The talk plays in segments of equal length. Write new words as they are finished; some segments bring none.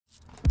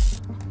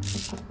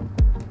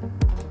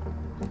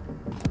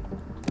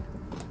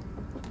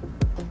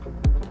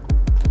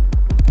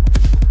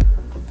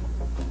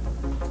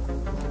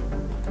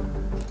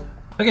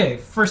Okay,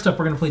 first up,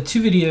 we're going to play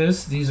 2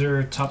 videos. These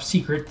are top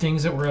secret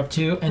things that we're up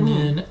to. And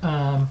then,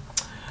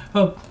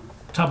 oh,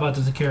 Toddbot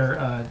doesn't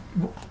care.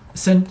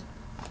 Send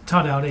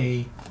Todd out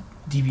a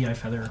DVI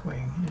feather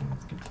wing.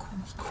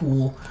 It's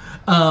cool.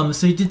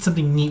 So he did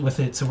something neat with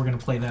it, so we're going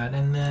to play that.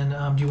 And then,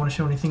 do you want to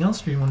show anything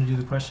else, or do you want to do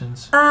the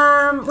questions?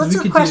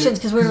 Let's do questions,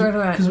 because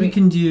we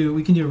can do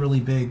a really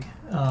big...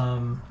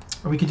 or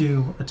we could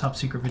do a top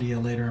secret video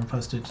later and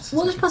post it.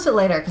 We'll just post it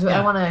later, because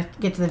I want to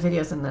get to the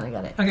videos, and then I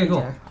got it. Okay,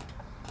 cool.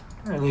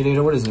 All right, Lady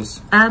Ada, what is this?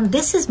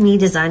 This is me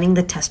designing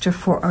the tester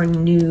for our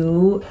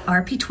new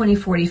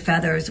RP2040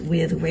 feathers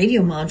with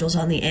radio modules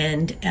on the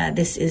end.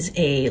 This is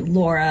a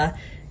LoRa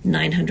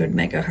 900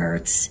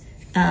 megahertz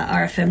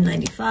RFM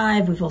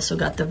 95. We've also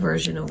got the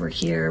version over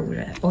here. We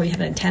already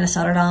have an antenna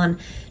soldered on.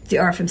 The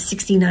RFM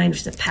 69, which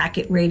is a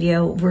packet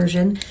radio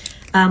version.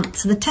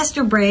 So the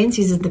tester brains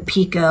uses the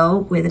Pico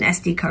with an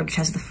SD card, which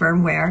has the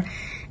firmware.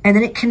 And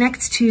then it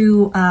connects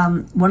to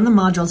one of the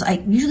modules.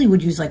 I usually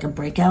would use like a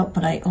breakout,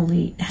 but I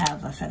only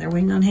have a feather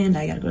wing on hand.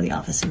 I got to go to the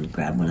office and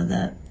grab one of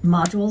the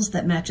modules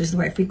that matches the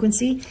right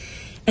frequency.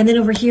 And then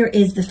over here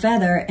is the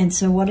feather. And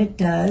so what it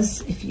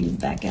does, if you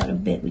back out a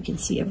bit, we can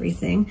see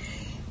everything.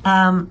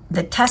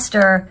 The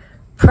tester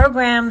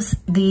programs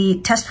the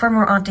test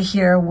firmware onto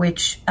here,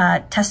 which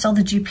tests all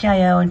the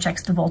GPIO and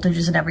checks the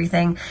voltages and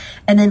everything,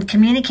 and then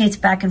communicates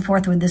back and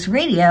forth with this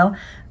radio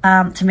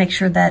to make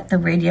sure that the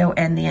radio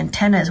and the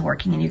antenna is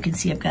working. And you can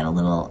see I've got a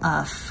little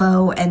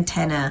faux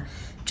antenna,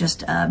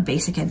 just a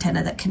basic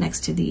antenna that connects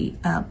to the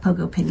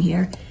pogo pin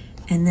here.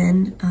 And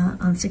then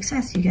on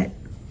success, you get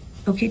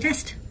OK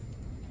test.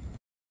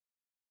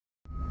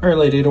 All right,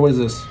 Lady Ada, what is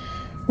this?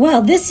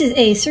 Well, this is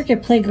a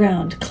Circuit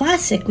Playground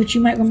Classic, which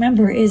you might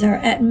remember is our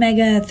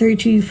Atmega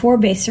 32U4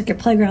 based Circuit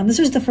Playground. This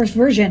was the first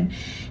version,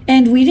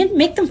 and we didn't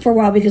make them for a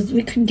while because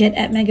we couldn't get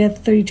Atmega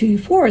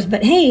 32U4s,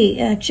 but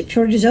hey, chip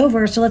shortage is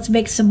over, so let's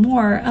make some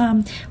more.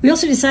 We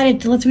also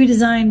decided to let's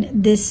redesign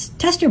this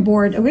tester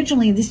board.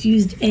 Originally, this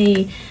used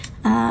a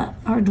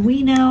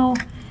Arduino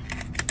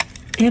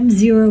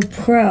M0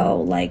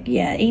 Pro,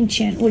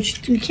 ancient,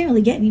 which we can't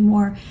really get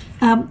anymore.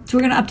 So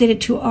we're going to update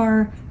it to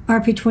our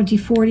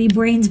RP2040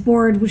 Brains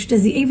board, which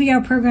does the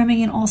AVR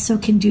programming and also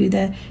can do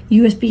the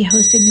USB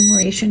host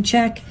enumeration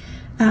check.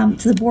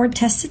 So the board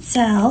tests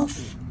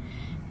itself,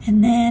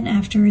 and then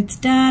after it's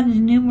done, it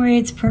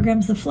enumerates,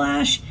 programs the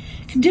flash.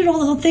 Can do the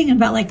whole thing in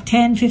about like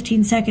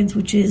 10-15 seconds,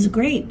 which is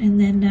great. And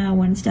then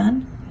when it's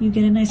done, you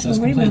get a nice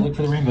little rainbow. Look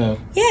for the rainbow.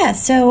 Yeah,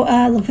 so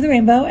look for the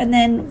rainbow, and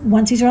then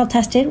once these are all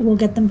tested, we'll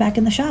get them back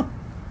in the shop.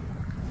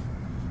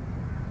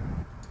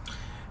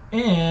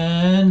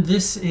 And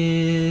this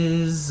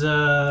is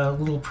a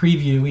little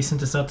preview. We sent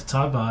this out to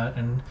Toddbot,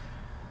 and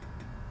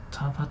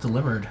Toddbot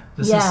delivered.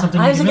 This is something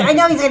I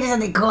know he's going to do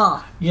something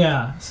cool.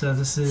 Yeah, so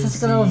this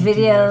is a little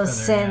video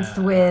synth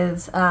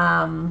with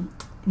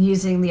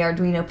using the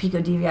Arduino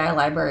Pico DVI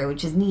library,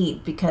 which is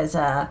neat because,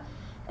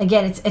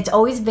 again, it's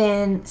always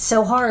been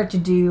so hard to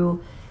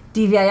do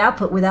DVI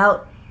output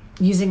without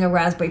using a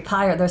Raspberry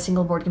Pi or their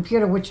single board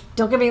computer, which,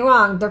 don't get me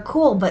wrong, they're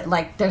cool, but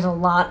like it's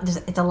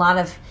a lot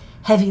of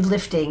heavy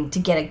lifting to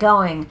get it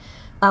going.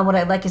 What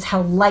I like is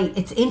how light,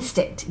 it's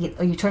instant.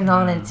 You turn it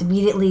on and it's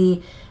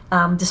immediately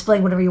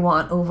displaying whatever you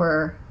want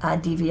over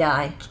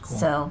DVI. Cool.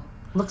 So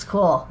looks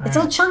cool. It's a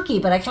little chunky,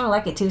 but I kind of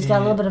like it too. It's got a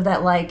little bit of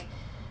that like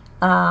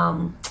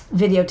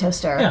video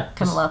toaster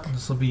kind of look.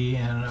 This will be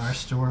in our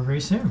store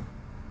very soon.